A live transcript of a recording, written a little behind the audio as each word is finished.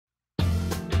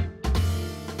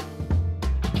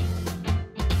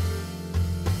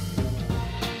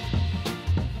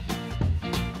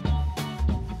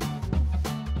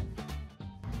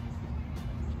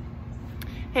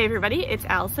Hey everybody, it's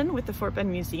Allison with the Fort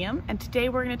Bend Museum, and today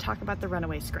we're going to talk about the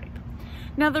Runaway Scrape.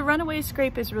 Now, the Runaway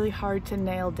Scrape is really hard to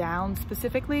nail down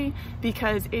specifically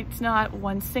because it's not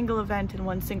one single event in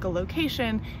one single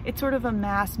location. It's sort of a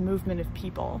mass movement of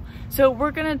people. So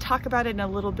we're going to talk about it in a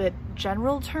little bit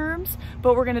general terms,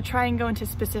 but we're going to try and go into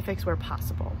specifics where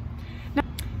possible. Now,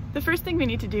 the first thing we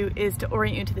need to do is to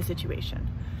orient you to the situation.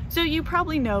 So you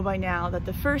probably know by now that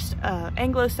the first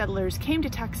Anglo settlers came to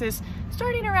Texas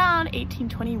starting around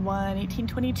 1821,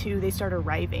 1822, they start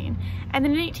arriving. And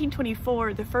then in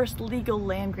 1824, the first legal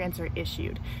land grants are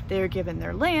issued. They are given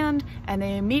their land and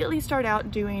they immediately start out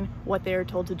doing what they are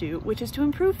told to do, which is to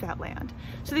improve that land.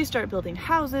 So they start building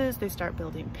houses, they start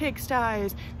building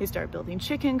pigsties, they start building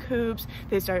chicken coops,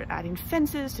 they start adding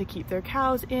fences to keep their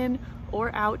cows in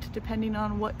or out, depending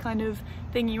on what kind of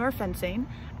thing you are fencing.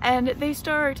 And they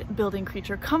start building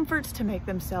creature comforts to make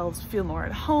themselves feel more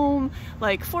at home,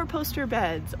 like four-poster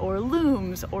beds or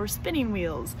looms or spinning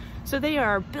wheels. So they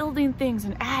are building things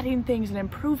and adding things and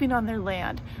improving on their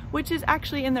land, which is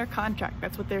actually in their contract.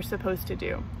 That's what they're supposed to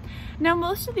do. Now,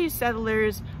 most of these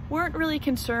settlers weren't really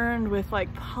concerned with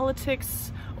like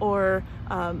politics or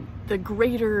the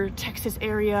greater Texas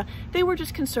area. They were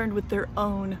just concerned with their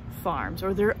own farms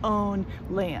or their own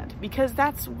land because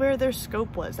that's where their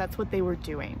scope was. That's what they were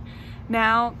doing.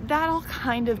 Now, that all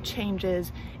kind of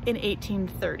changes in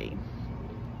 1830.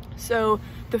 So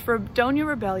the Fredonia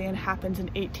Rebellion happens in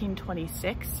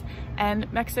 1826,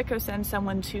 and Mexico sends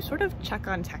someone to sort of check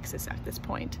on Texas at this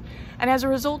point. And as a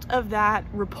result of that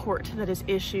report that is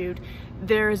issued,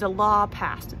 there is a law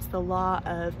passed. It's the law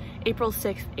of April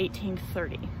 6th,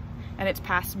 1830. And it's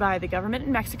passed by the government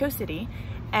in Mexico City.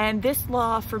 And this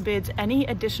law forbids any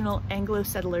additional Anglo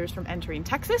settlers from entering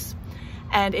Texas.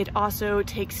 And it also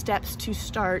takes steps to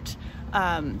start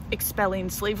expelling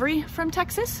slavery from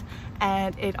Texas.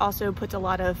 And it also puts a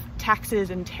lot of taxes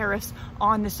and tariffs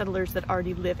on the settlers that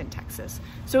already live in Texas.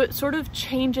 So it sort of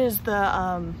changes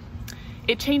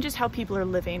it changes how people are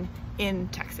living in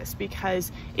Texas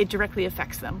because it directly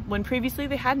affects them, when previously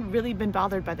they hadn't really been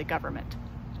bothered by the government.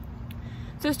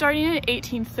 So starting in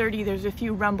 1830, there's a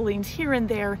few rumblings here and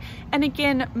there. And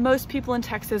again, most people in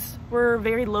Texas were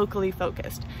very locally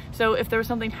focused. So if there was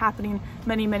something happening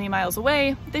many, many miles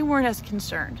away, they weren't as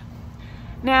concerned.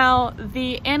 Now,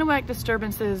 the Anahuac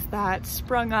disturbances that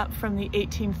sprung up from the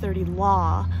 1830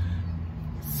 law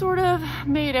sort of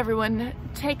made everyone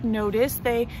take notice.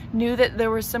 They knew that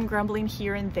there was some grumbling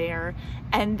here and there.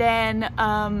 And then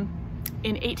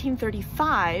in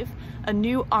 1835, a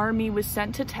new army was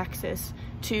sent to Texas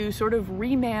to sort of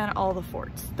reman all the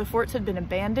forts. The forts had been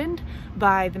abandoned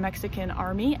by the Mexican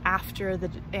army after the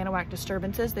Anahuac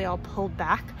disturbances. They all pulled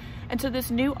back. And so this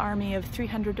new army of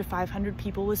 300 to 500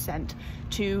 people was sent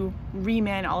to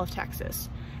reman all of Texas.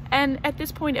 And at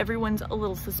this point, everyone's a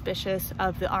little suspicious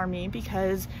of the army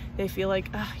because they feel like,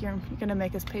 you're gonna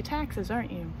make us pay taxes,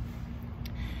 aren't you?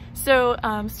 So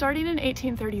starting in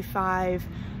 1835,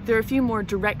 there are a few more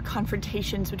direct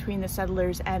confrontations between the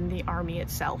settlers and the army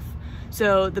itself.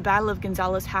 So the Battle of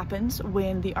Gonzales happens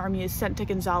when the army is sent to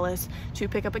Gonzales to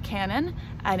pick up a cannon,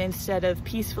 and instead of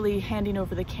peacefully handing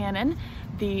over the cannon,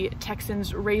 the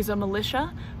Texans raise a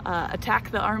militia,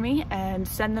 attack the army, and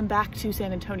send them back to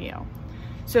San Antonio.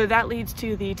 So that leads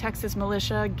to the Texas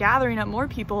militia gathering up more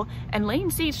people and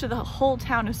laying siege to the whole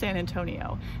town of San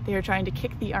Antonio. They are trying to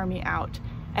kick the army out.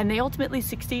 And they ultimately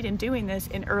succeed in doing this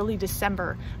in early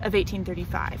December of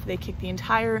 1835. They kick the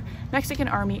entire Mexican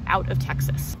army out of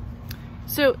Texas.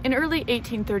 So in early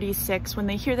 1836, when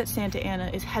they hear that Santa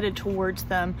Anna is headed towards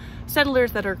them,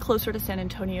 settlers that are closer to San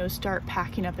Antonio start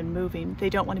packing up and moving. They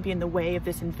don't want to be in the way of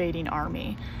this invading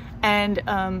army. And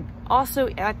also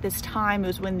at this time, it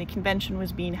was when the convention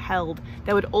was being held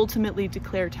that would ultimately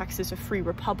declare Texas a free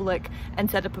republic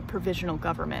and set up a provisional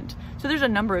government. So there's a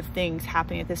number of things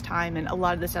happening at this time, and a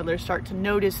lot of the settlers start to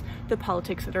notice the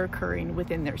politics that are occurring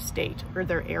within their state or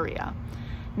their area.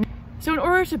 So in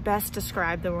order to best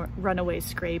describe the Runaway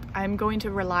Scrape, I'm going to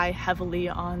rely heavily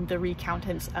on the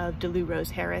recountants of DeLu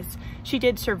Rose Harris. She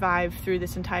did survive through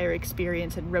this entire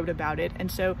experience and wrote about it,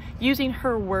 and so using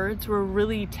her words will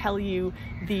really tell you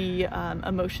the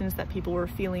emotions that people were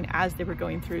feeling as they were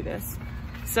going through this.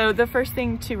 So the first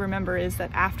thing to remember is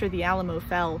that after the Alamo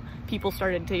fell, people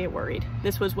started to get worried.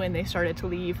 This was when they started to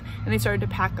leave and they started to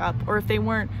pack up, or if they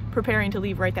weren't preparing to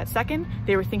leave right that second,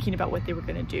 they were thinking about what they were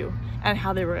gonna do and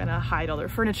how they were gonna hide all their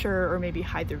furniture or maybe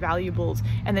hide their valuables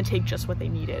and then take just what they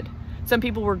needed. Some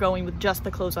people were going with just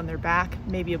the clothes on their back,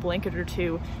 maybe a blanket or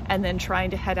two, and then trying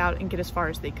to head out and get as far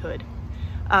as they could.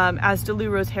 As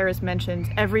DeLu Rose Harris mentions,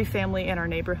 every family in our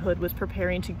neighborhood was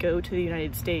preparing to go to the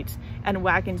United States, and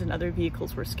wagons and other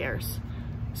vehicles were scarce.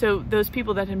 So those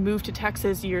people that had moved to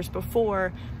Texas years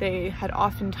before, they had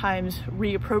oftentimes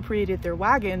reappropriated their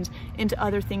wagons into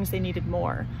other things they needed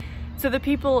more. So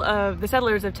the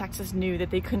settlers of Texas knew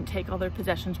that they couldn't take all their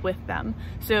possessions with them.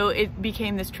 So it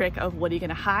became this trick of, what are you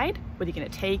gonna hide? What are you gonna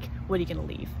take? What are you gonna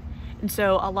leave? And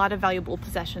so a lot of valuable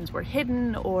possessions were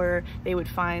hidden, or they would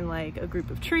find like a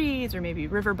group of trees or maybe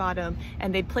river bottom,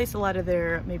 and they'd place a lot of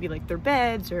their, maybe like their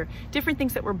beds or different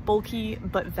things that were bulky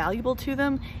but valuable to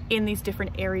them in these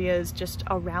different areas just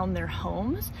around their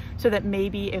homes, so that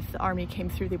maybe if the army came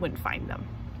through, they wouldn't find them.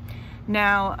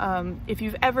 Now, if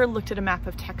you've ever looked at a map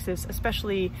of Texas,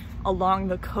 especially along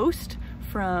the coast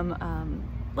from,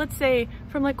 let's say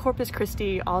from like Corpus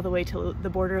Christi all the way to the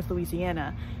border of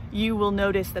Louisiana, you will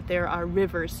notice that there are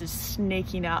rivers just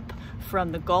snaking up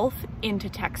from the Gulf into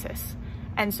Texas.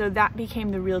 And so that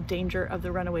became the real danger of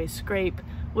the Runaway Scrape,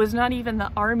 was not even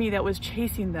the army that was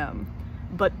chasing them,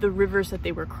 but the rivers that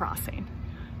they were crossing.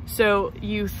 So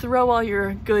you throw all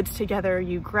your goods together,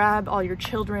 you grab all your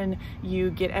children, you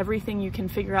get everything you can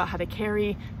figure out how to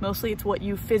carry. Mostly it's what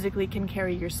you physically can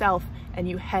carry yourself, and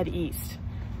you head east.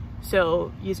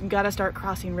 So you've got to start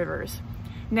crossing rivers.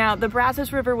 Now, the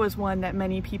Brazos River was one that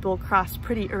many people crossed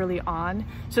pretty early on,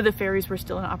 so the ferries were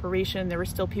still in operation, there were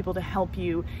still people to help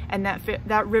you, and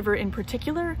that river in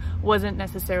particular wasn't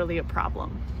necessarily a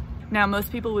problem. Now,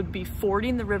 most people would be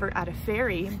fording the river at a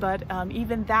ferry, but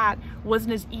even that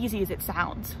wasn't as easy as it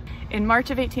sounds. In March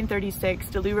of 1836,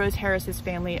 DeLuise Harris's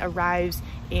family arrives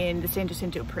in the San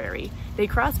Jacinto Prairie. They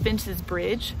cross Vince's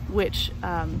Bridge, which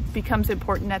becomes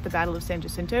important at the Battle of San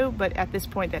Jacinto, but at this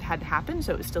point that had happened,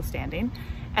 so it was still standing.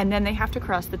 And then they have to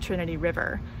cross the Trinity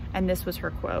River, and this was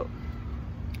her quote.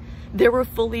 "There were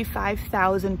fully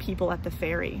 5,000 people at the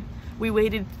ferry. We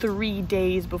waited 3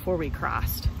 days before we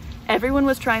crossed. Everyone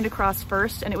was trying to cross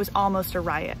first, and it was almost a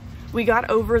riot. We got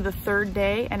over the third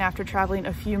day, and after traveling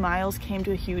a few miles, came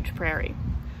to a huge prairie."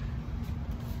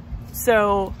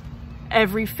 So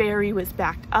every ferry was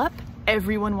backed up,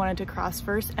 everyone wanted to cross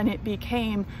first, and it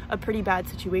became a pretty bad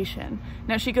situation.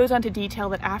 Now, she goes on to detail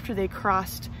that after they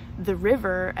crossed the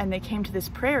river and they came to this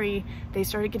prairie, they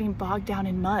started getting bogged down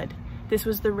in mud. This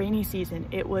was the rainy season.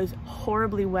 It was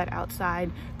horribly wet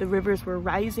outside. The rivers were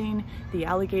rising, the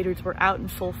alligators were out in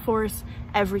full force,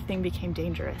 everything became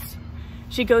dangerous.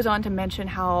 She goes on to mention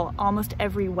how almost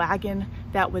every wagon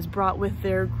that was brought with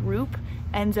their group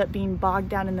ends up being bogged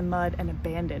down in the mud and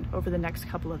abandoned over the next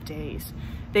couple of days.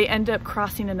 They end up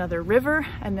crossing another river,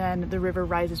 and then the river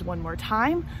rises one more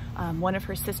time. One of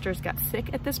her sisters got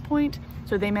sick at this point,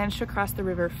 so they managed to cross the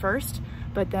river first,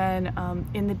 but then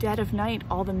in the dead of night,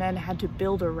 all the men had to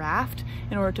build a raft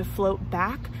in order to float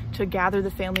back to gather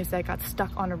the families that got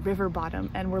stuck on a river bottom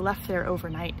and were left there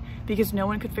overnight because no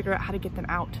one could figure out how to get them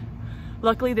out.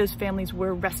 Luckily, those families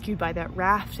were rescued by that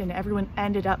raft, and everyone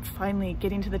ended up finally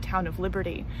getting to the town of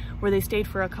Liberty, where they stayed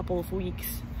for a couple of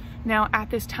weeks. Now, at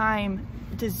this time,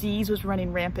 disease was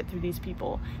running rampant through these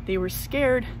people. They were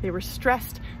scared, they were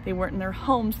stressed, they weren't in their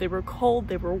homes, they were cold,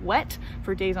 they were wet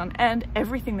for days on end,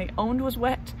 everything they owned was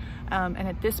wet. And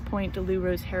at this point,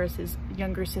 DeLuise Harris's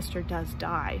younger sister does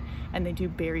die, and they do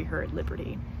bury her at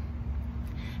Liberty.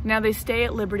 Now, they stay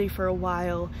at Liberty for a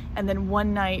while, and then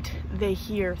one night they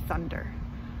hear thunder.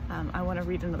 I want to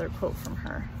read another quote from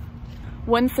her.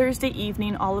 "One Thursday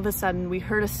evening, all of a sudden, we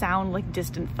heard a sound like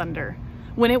distant thunder.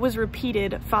 When it was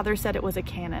repeated, Father said it was a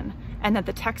cannon, and that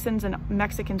the Texans and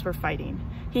Mexicans were fighting.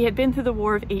 He had been through the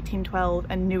War of 1812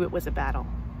 and knew it was a battle."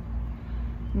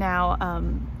 Now,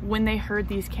 when they heard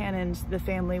these cannons, the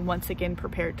family once again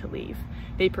prepared to leave.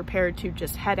 They prepared to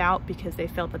just head out because they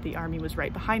felt that the army was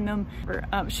right behind them.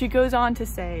 She goes on to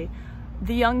say,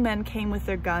 "The young men came with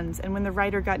their guns, and when the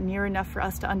rider got near enough for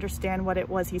us to understand what it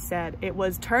was he said, it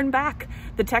was, 'Turn back!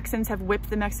 The Texans have whipped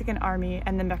the Mexican army,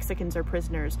 and the Mexicans are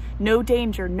prisoners. No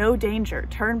danger, no danger,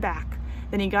 turn back!'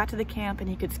 Then he got to the camp, and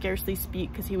he could scarcely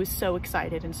speak because he was so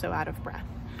excited and so out of breath."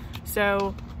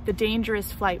 So the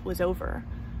dangerous flight was over.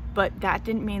 But that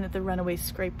didn't mean that the Runaway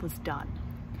Scrape was done.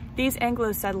 These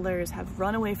Anglo settlers have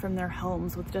run away from their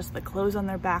homes with just the clothes on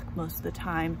their back most of the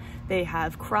time. They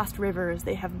have crossed rivers,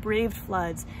 they have braved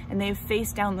floods, and they've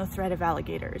faced down the threat of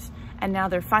alligators. And now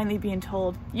they're finally being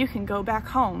told, you can go back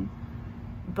home.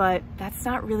 But that's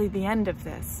not really the end of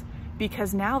this,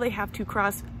 because now they have to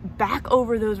cross back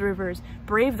over those rivers,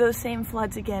 brave those same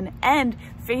floods again, and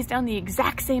face down the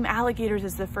exact same alligators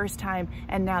as the first time.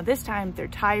 And now this time they're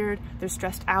tired, they're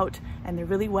stressed out, and they're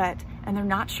really wet, and they're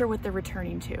not sure what they're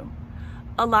returning to.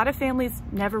 A lot of families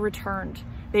never returned.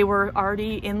 They were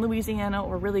already in Louisiana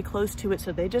or really close to it,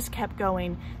 so they just kept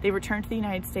going. They returned to the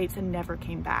United States and never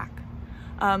came back.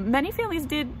 Many families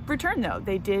did return though.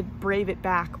 They did brave it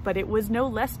back, but it was no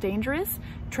less dangerous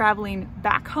traveling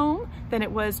back home than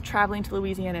it was traveling to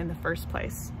Louisiana in the first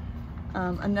place.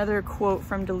 Another quote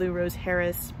from DeLu Rose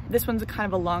Harris. This one's kind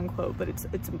of a long quote, but it's a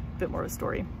bit more of a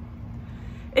story.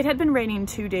 It had been raining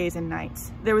 2 days and nights.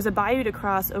 There was a bayou to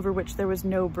cross over which there was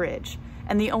no bridge,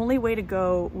 and the only way to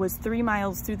go was 3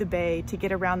 miles through the bay to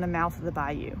get around the mouth of the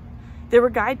bayou. There were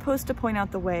guideposts to point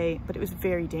out the way, but it was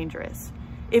very dangerous.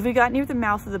 If we got near the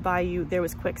mouth of the bayou, there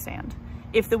was quicksand.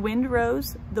 If the wind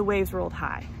rose, the waves rolled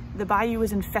high. The bayou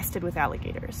was infested with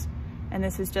alligators. And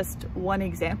this is just one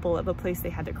example of a place they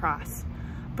had to cross.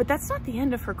 But that's not the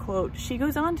end of her quote. She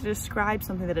goes on to describe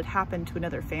something that had happened to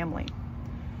another family.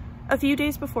 A few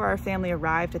days before our family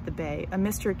arrived at the bay, a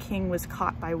Mr. King was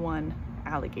caught by one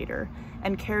alligator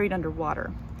and carried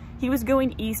underwater. He was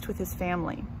going east with his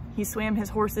family. He swam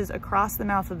his horses across the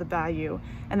mouth of the bayou,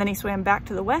 and then he swam back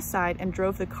to the west side and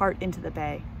drove the cart into the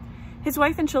bay. His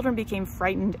wife and children became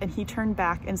frightened, and he turned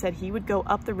back and said he would go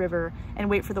up the river and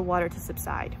wait for the water to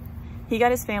subside. He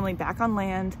got his family back on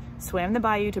land, swam the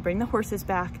bayou to bring the horses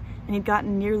back, and he'd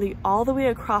gotten nearly all the way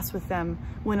across with them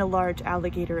when a large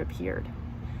alligator appeared.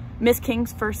 Miss King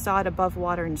first saw it above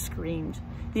water and screamed.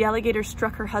 The alligator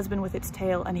struck her husband with its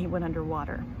tail and he went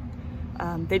underwater.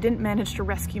 They didn't manage to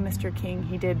rescue Mr. King.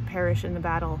 He did perish in the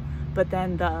battle, but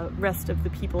then the rest of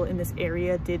the people in this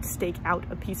area did stake out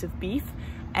a piece of beef,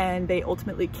 and they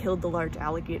ultimately killed the large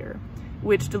alligator,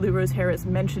 which DeLu Rose Harris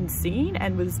mentioned seeing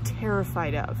and was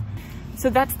terrified of.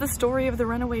 So that's the story of the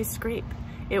Runaway Scrape.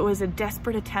 It was a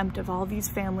desperate attempt of all these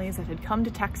families that had come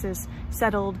to Texas,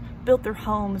 settled, built their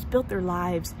homes, built their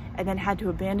lives, and then had to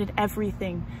abandon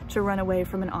everything to run away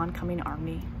from an oncoming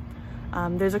army.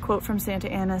 There's a quote from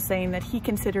Santa Anna saying that he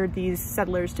considered these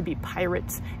settlers to be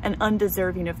pirates and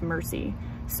undeserving of mercy.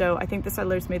 So I think the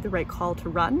settlers made the right call to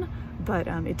run, but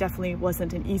it definitely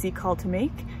wasn't an easy call to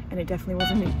make, and it definitely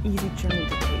wasn't an easy journey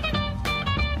to take.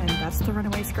 And that's the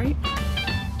Runaway Scrape.